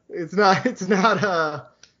 Yeah. It's not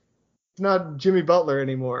Jimmy Butler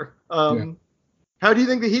anymore. How do you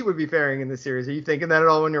think the Heat would be faring in this series? Are you thinking that at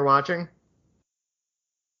all when you're watching?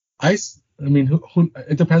 I mean,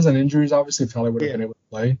 it depends on injuries, obviously, if Tyler would have been able to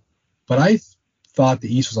play. But I thought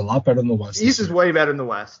the East was a lot better than the West. The East is way better than the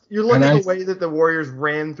West. You're looking at the way that the Warriors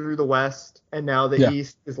ran through the West, and now the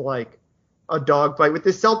East is like a dogfight with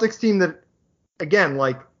this Celtics team that, again,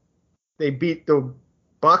 like they beat the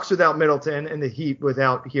Bucks without Middleton and the Heat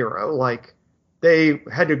without Hero. Like they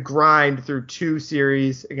had to grind through two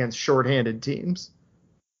series against shorthanded teams.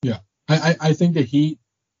 Yeah, I think the Heat,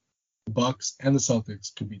 the Bucks, and the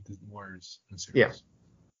Celtics could beat the Warriors in the series. Yeah.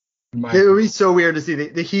 It would be so weird to see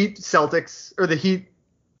the Heat Celtics or the Heat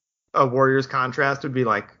Warriors contrast would be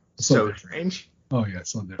like so strange. Oh yeah,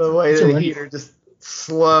 so different. The way the Heat are just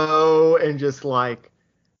slow and just like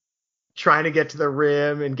trying to get to the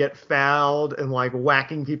rim and get fouled and like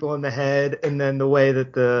whacking people in the head, and then the way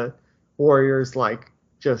that the Warriors that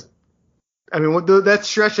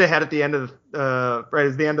stretch they had at the end of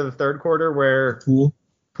the end of the third quarter where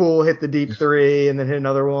Poole hit the deep three and then hit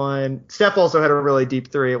another one. Steph also had a really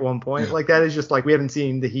deep three at one point. Yeah. Like that is just like we haven't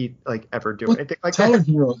seen the Heat like ever do anything like Tyler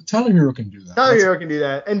that. Tyler Hero can do that. Tyler Hero can do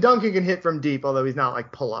that, and Duncan can hit from deep, although he's not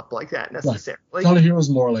like pull up like that necessarily. Right. Tyler Hero's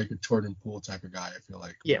more like a Jordan Poole type of guy. I feel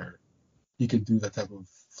like. Yeah. Where he could do that type of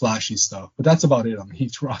flashy stuff, but that's about it on the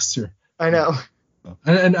Heat's roster. I know.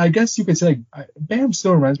 And I guess you could say Bam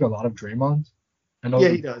still reminds me a lot of Draymond. I know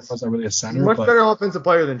he does. He's not really a center. He's much better offensive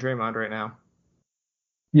player than Draymond right now.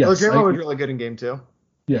 Yeah, Draymond was really good in game two.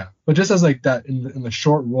 Yeah, but just as like that in the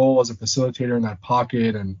short role as a facilitator in that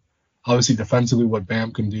pocket, and obviously defensively what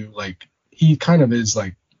Bam can do. Like he kind of is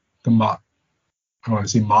like the I don't want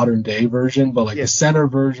to say modern day version, but like the center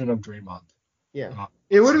version of Draymond. Yeah.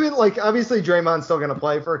 It would have been like, obviously Draymond's still going to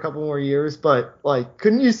play for a couple more years, but like,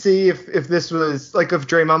 couldn't you see if this was like, if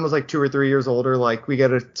Draymond was like 2 or 3 years older, like we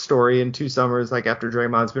get a story in 2 summers, like after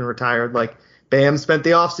Draymond's been retired, like Bam spent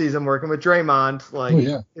the offseason working with Draymond. Like,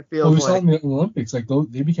 it feels we saw in the Olympics, like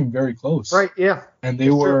they became very close. Right. Yeah. And they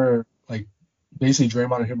were like, basically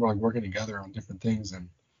Draymond and him were like working together on different things and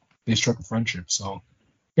they struck a friendship. So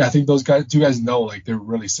yeah, I think those two guys know like they're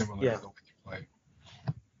really similar in the way they play.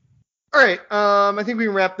 All right. I think we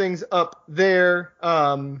can wrap things up there.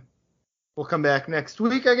 We'll come back next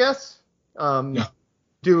week, I guess.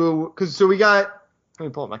 So we got, let me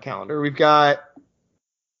pull up my calendar. We've got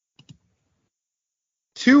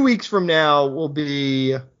 2 weeks from now will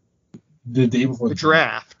be the day before the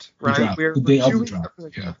draft, right? The day of the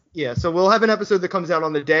draft. Yeah. So we'll have an episode that comes out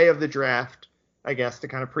on the day of the draft, I guess, to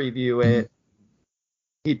kind of preview it.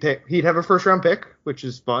 He'd have a first round pick, which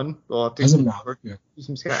is fun. We'll have to as of now,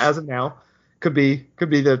 as of now, could be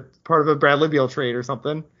the part of a Bradley Beal trade or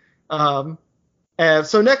something. So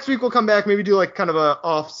next week we'll come back, maybe do like kind of a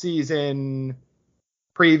off season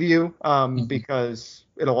preview, because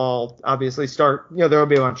it'll all obviously start. There will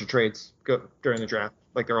be a bunch of trades during the draft,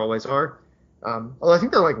 like there always are. Although I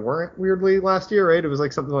think there weren't weirdly last year, right? It was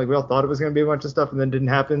like something like we all thought it was going to be a bunch of stuff and then didn't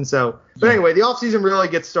happen. So, but anyway, the offseason really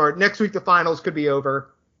gets started. Next week, the finals could be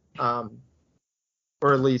over, or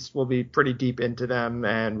at least we'll be pretty deep into them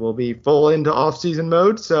and we'll be full into offseason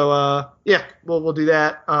mode. So, we'll do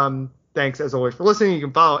that. Thanks as always for listening. You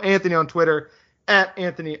can follow Anthony on Twitter at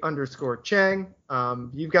Anthony_Chang.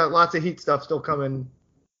 You've got lots of Heat stuff still coming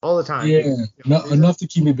all the time. Yeah, enough to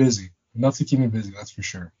keep me busy. That's for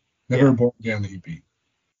sure. Never a boring day on the Heat beat.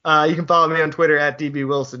 You can follow me on Twitter at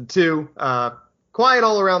DBWilson2. Quiet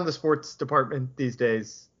all around the sports department these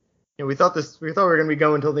days. We thought we were going to be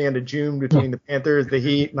going until the end of June between the Panthers, the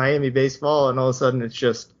Heat, Miami baseball, and all of a sudden it's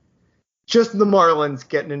just the Marlins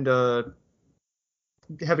getting into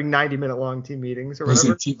having 90-minute long team meetings or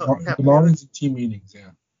whatever. The Marlins and team meetings,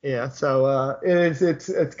 yeah. Yeah, so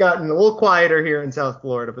it's gotten a little quieter here in South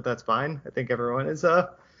Florida, but that's fine. I think everyone is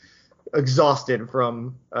exhausted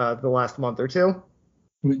from the last month or two.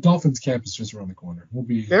 Dolphins camp is just around the corner.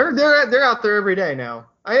 They're out there every day now.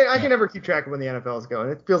 I can never keep track of when the NFL is going.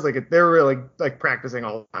 It feels like they're really like practicing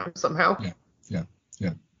all the time somehow. Yeah.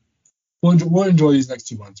 We'll enjoy these next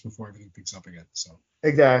 2 months before everything picks up again. So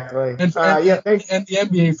exactly. And the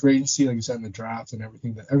NBA free agency, like you said, in the draft and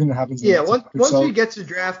everything that happens. Once we get to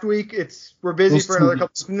draft week, we're busy for another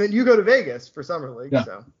couple. And then you go to Vegas for summer league. Yeah.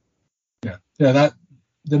 So. Yeah.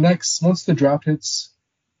 Once the draft hits,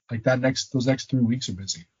 like those next 3 weeks are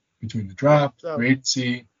busy between the draft, free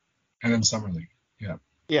agency, and then summer league. Yeah.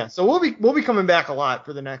 Yeah. So we'll be coming back a lot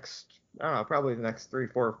for the next, I don't know, probably the next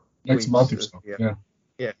 3-4 next month or so.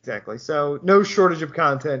 Yeah, exactly. So no shortage of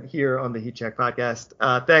content here on the Heat Check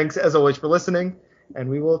podcast. Thanks as always for listening, and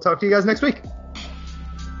we will talk to you guys next week.